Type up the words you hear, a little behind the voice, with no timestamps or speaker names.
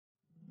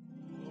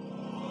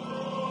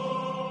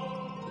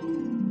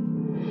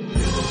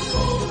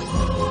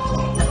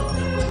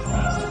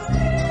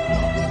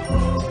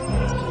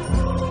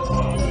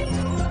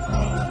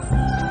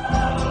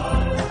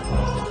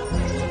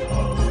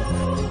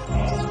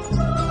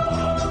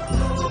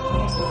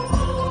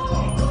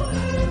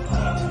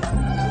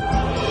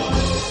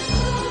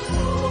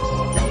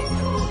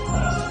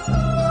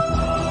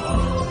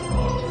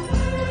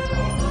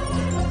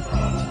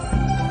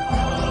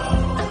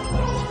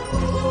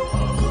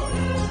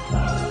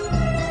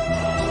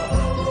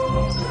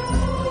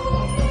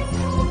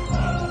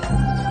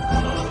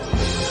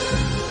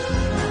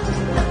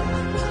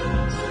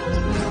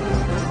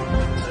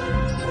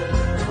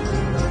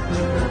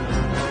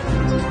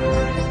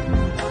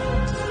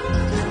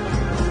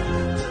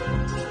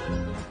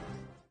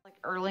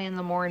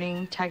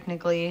morning,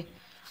 technically.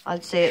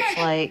 I'd say it's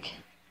like,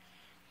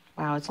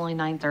 wow, it's only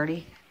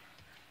 9:30.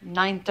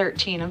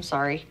 9:13, I'm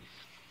sorry.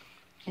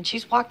 And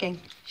she's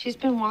walking. She's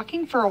been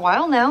walking for a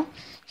while now.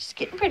 She's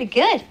getting pretty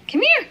good.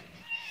 Come here.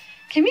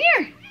 Come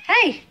here.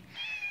 Hey.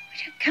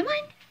 Come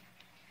on.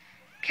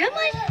 Come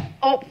on.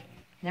 Oh,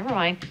 never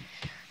mind.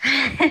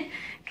 Come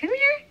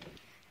here.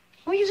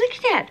 What are you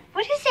looking at?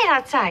 What is that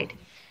outside?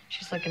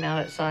 She's looking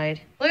out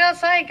outside. Look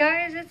outside,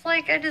 guys. It's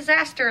like a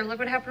disaster. Look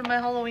what happened to my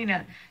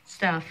Halloween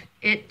stuff.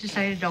 It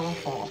decided to all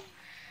fall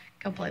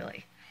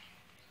completely.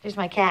 There's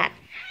my cat.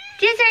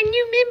 There's our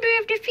new member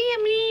of the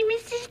family,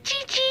 Mrs.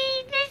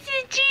 Chi-Chi.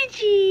 Mrs.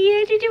 Chi-Chi.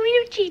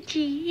 Little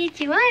Chi-Chi. It's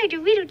a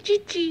little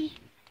Chi-Chi.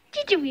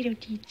 Little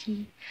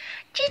Chi-Chi.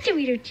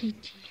 Little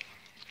Chi-Chi.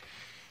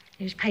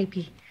 There's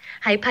Pipey.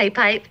 Hi,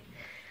 Pipe.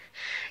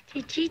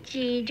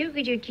 Chi-Chi.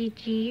 Little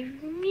Chi-Chi.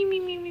 Meow,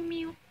 meow, meow, meow,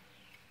 meow.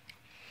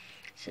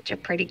 Such a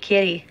pretty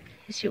kitty.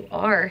 Yes, you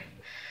are.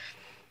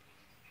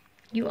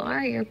 You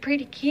are. You're a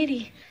pretty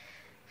kitty.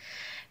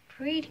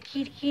 Pretty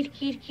kitty.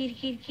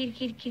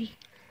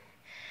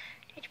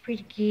 It's a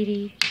pretty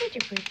kitty. It's a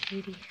pretty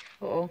kitty.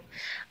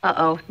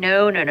 Uh-oh.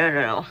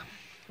 No.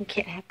 You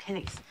can't have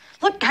pennies.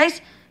 Look, guys.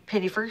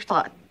 Penny for your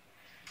thought.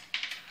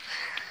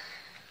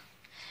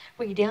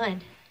 What are you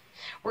doing?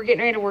 We're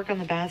getting ready to work on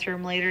the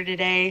bathroom later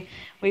today.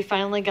 We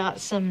finally got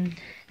some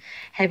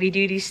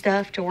heavy-duty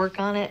stuff to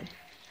work on it.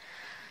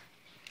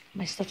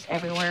 My stuff's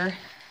everywhere.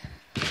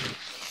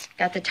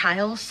 Got the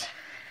tiles.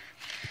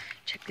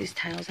 Check these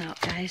tiles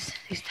out, guys.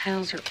 These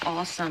tiles are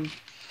awesome.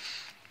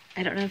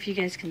 I don't know if you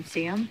guys can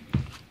see them.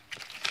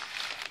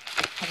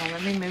 Hold on,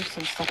 let me move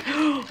some stuff.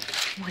 Oh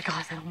my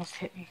God, that almost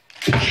hit me.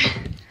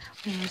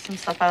 Let me move some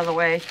stuff out of the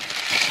way.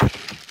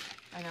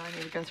 I know I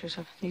need to go through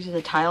stuff. These are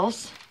the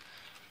tiles.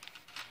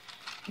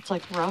 It's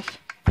like rough.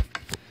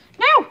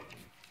 No!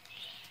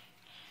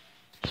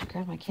 Just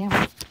grab my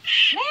camera.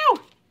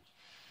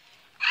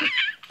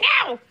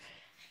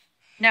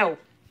 No!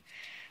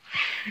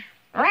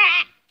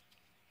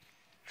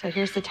 So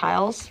here's the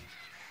tiles.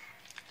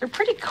 They're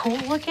pretty cool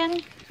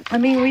looking. I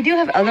mean, we do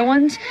have other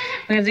ones.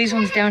 We have these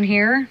ones down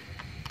here.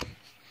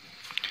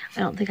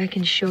 I don't think I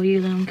can show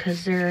you them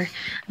because they're,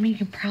 I mean, you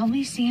can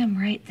probably see them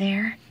right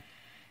there.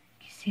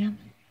 You see them?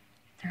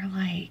 They're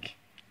like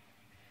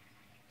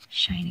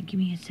shiny. Give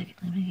me a second.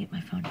 Let me get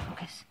my phone to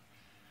focus.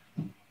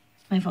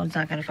 My phone's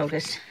not going to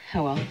focus.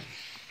 Oh well.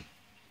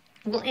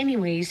 Well,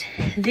 anyways,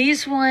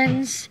 these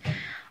ones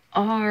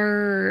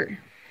are,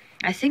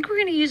 I think we're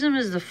going to use them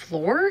as the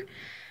floor.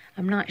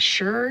 I'm not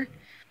sure.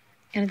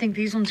 And I think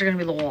these ones are going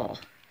to be the wall.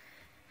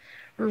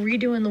 We're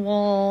redoing the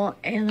wall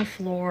and the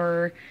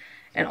floor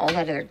and all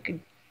that other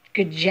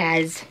good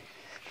jazz.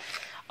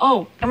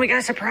 Oh, and we got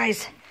a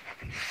surprise.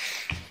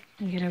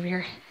 Let me get over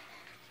here.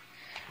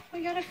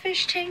 We got a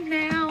fish tank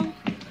now.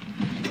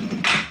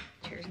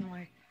 Cheers in the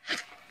way.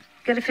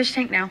 Got a fish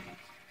tank now.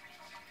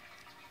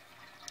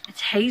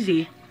 It's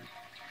hazy.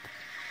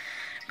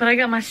 But I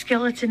got my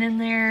skeleton in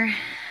there.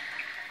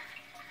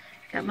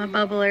 Got my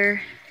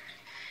bubbler.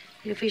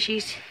 Little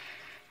fishies.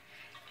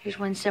 Here's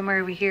one somewhere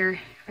over here.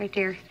 Right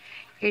there.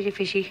 Here's a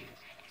fishy.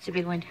 It's a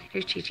big one.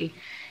 There's Chi-Chi.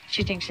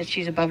 She thinks that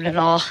she's above it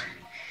all.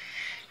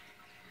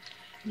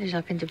 There's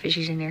all kinds of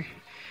fishies in there.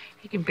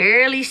 You can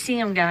barely see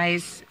them,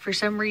 guys. For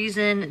some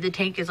reason, the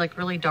tank is like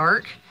really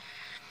dark.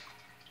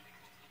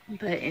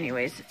 But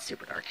anyways, it's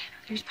super dark.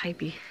 There's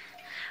Pipey.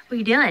 What are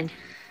you doing?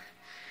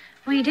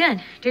 What are you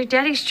doing? There's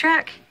Daddy's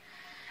truck.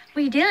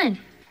 What are you doing?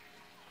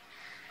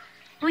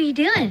 What are you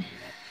doing?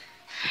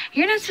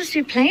 You're not supposed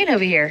to be playing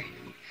over here.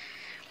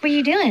 What are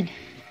you doing?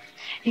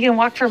 You gonna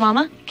walk for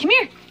Mama? Come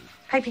here,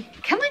 Pipey.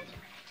 Come on.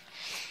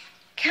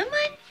 Come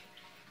on.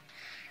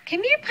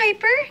 Come here,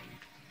 Piper.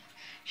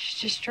 She's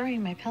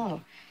destroying my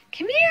pillow.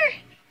 Come here.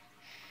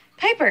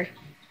 Piper.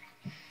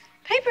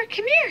 Piper,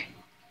 come here.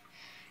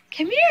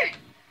 Come here.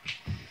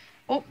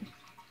 Oh,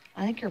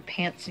 I think your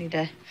pants need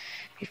to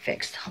be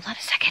fixed. Hold on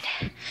a second.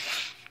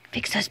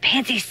 Fix those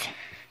panties.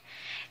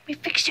 Let me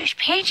fix those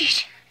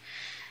panties.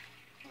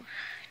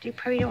 You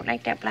probably don't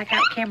like that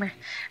blackout camera.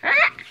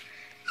 Ah,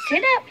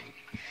 sit up.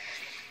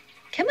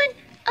 Come on.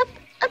 Up.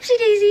 Upsy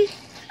daisy.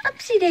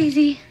 Upsy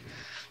daisy.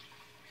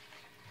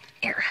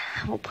 Here,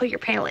 we'll pull your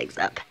pant legs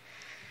up.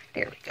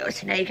 There we go.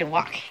 So now you can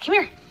walk. Come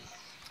here.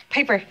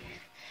 Piper.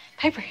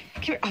 Piper,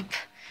 come here. Up.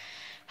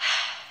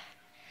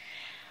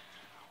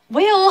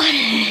 Well,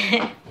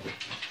 I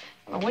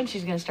don't know when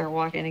she's going to start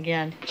walking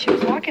again. She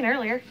was walking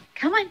earlier.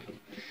 Come on.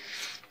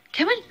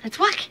 Come on. Let's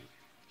walk.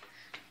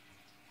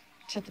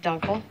 Set the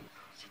dog bowl.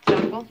 Set the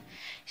dog bowl.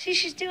 See,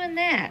 she's doing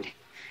that.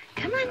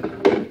 Come on.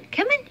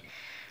 Come on.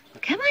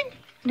 Come on.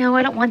 No,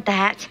 I don't want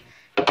that.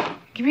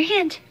 Give me your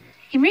hand.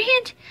 Give me your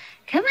hand.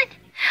 Come on.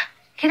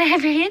 Can I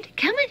have your hand?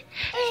 Come on.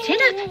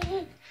 Stand up.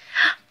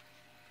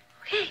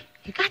 Okay,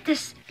 you got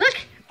this. Look.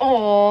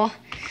 Oh.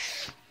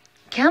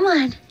 Come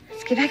on.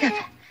 Let's get back up.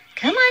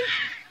 Come on.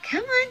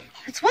 Come on.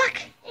 Let's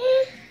walk.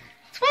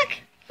 Let's walk.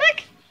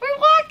 Look. We're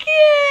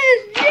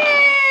walking.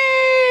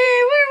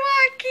 Yay. We're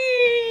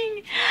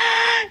walking.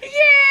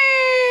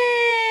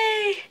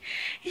 Yay.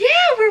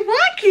 Yeah, we're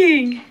walking.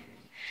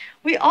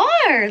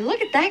 are.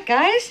 Look at that,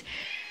 guys.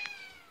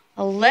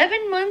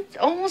 11 months,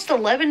 almost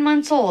 11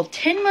 months old,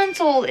 10 months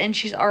old, and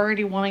she's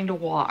already wanting to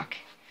walk.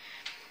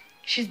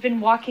 She's been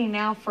walking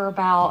now for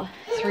about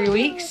 3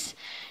 weeks.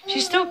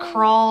 She still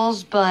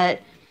crawls,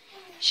 but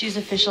she's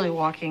officially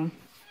walking.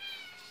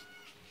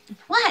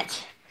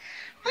 What?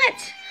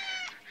 What?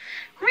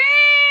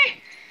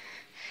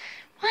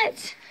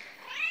 What?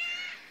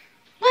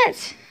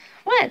 What?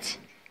 What?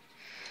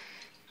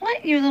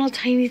 What, you little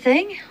tiny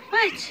thing?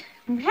 What?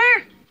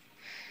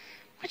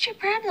 What's your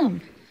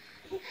problem?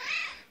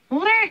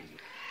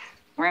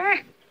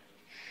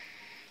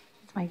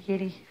 It's my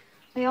kitty.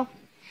 Well,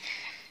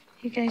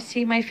 you guys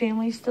see my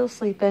family's still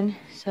sleeping.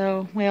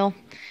 So, well,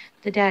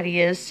 the daddy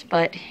is.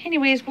 But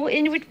anyways, we'll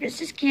end with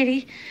Mrs.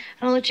 Kitty.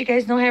 I'll let you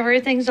guys know how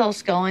everything's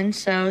else going.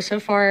 So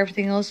far,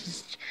 everything else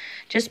is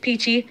just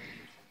peachy.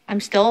 I'm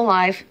still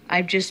alive.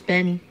 I've just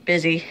been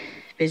busy.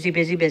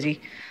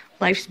 Busy.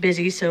 Life's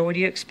busy, so what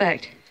do you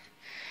expect?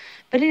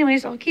 But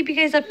anyways, I'll keep you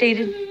guys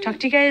updated. Talk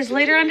to you guys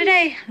later on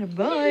today.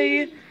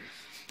 Bye.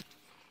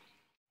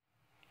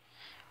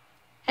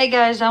 Hey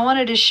guys, I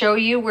wanted to show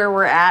you where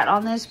we're at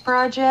on this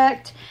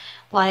project.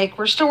 Like,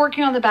 we're still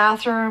working on the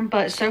bathroom,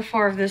 but so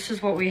far this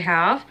is what we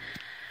have.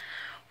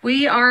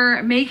 We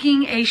are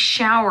making a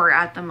shower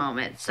at the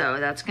moment. So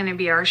that's going to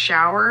be our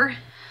shower.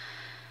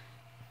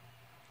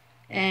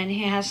 And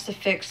he has to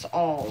fix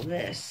all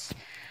this.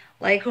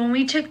 Like, when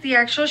we took the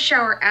actual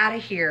shower out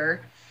of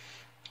here,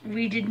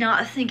 we did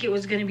not think it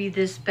was going to be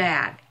this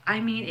bad. I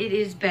mean, it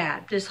is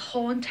bad. This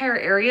whole entire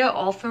area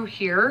all through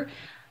here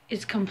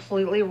is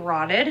completely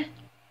rotted.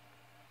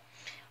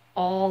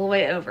 All the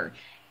way over.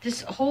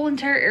 This whole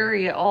entire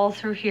area all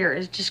through here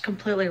is just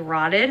completely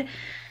rotted.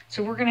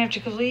 So we're going to have to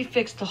completely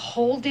fix the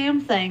whole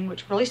damn thing,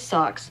 which really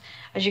sucks.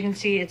 As you can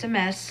see, it's a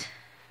mess.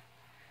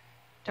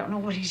 Don't know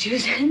what he's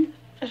using.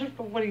 I don't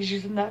know what he's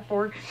using that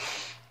for.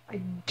 I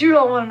do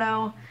not want to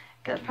know.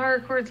 Got power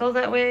cords all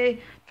that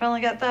way.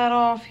 Finally got that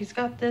off. He's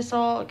got this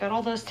all. Got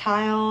all those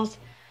tiles.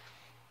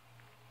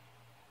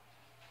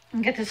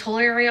 And get this whole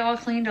area all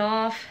cleaned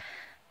off.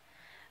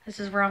 This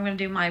is where I'm going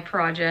to do my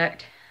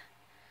project.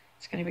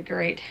 It's going to be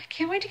great.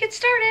 Can't wait to get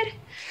started.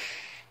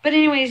 But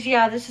anyways,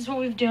 yeah, this is what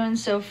we've done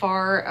so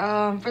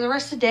far. For the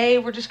rest of the day,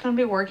 we're just going to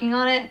be working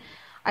on it.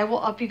 I will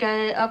I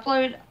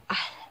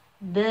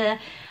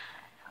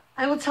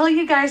will tell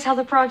you guys how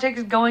the project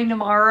is going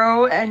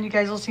tomorrow, and you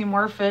guys will see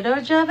more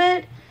footage of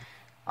it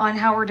on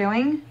how we're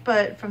doing.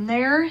 But from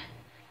there,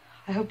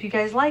 I hope you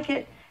guys like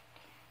it.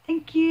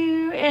 Thank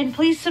you. And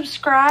please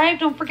subscribe.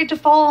 Don't forget to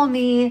follow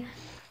me.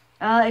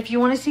 If you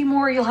want to see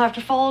more, you'll have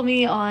to follow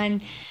me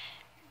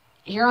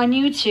here on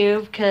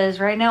YouTube, because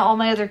right now all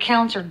my other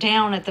accounts are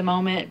down at the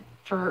moment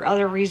for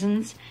other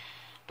reasons.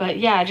 But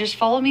yeah, just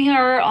follow me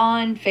here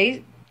on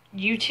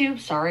YouTube.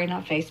 Sorry,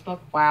 not Facebook.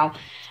 Wow.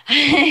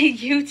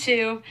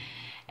 YouTube.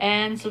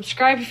 And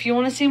subscribe if you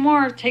want to see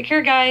more. Take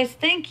care, guys.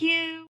 Thank you.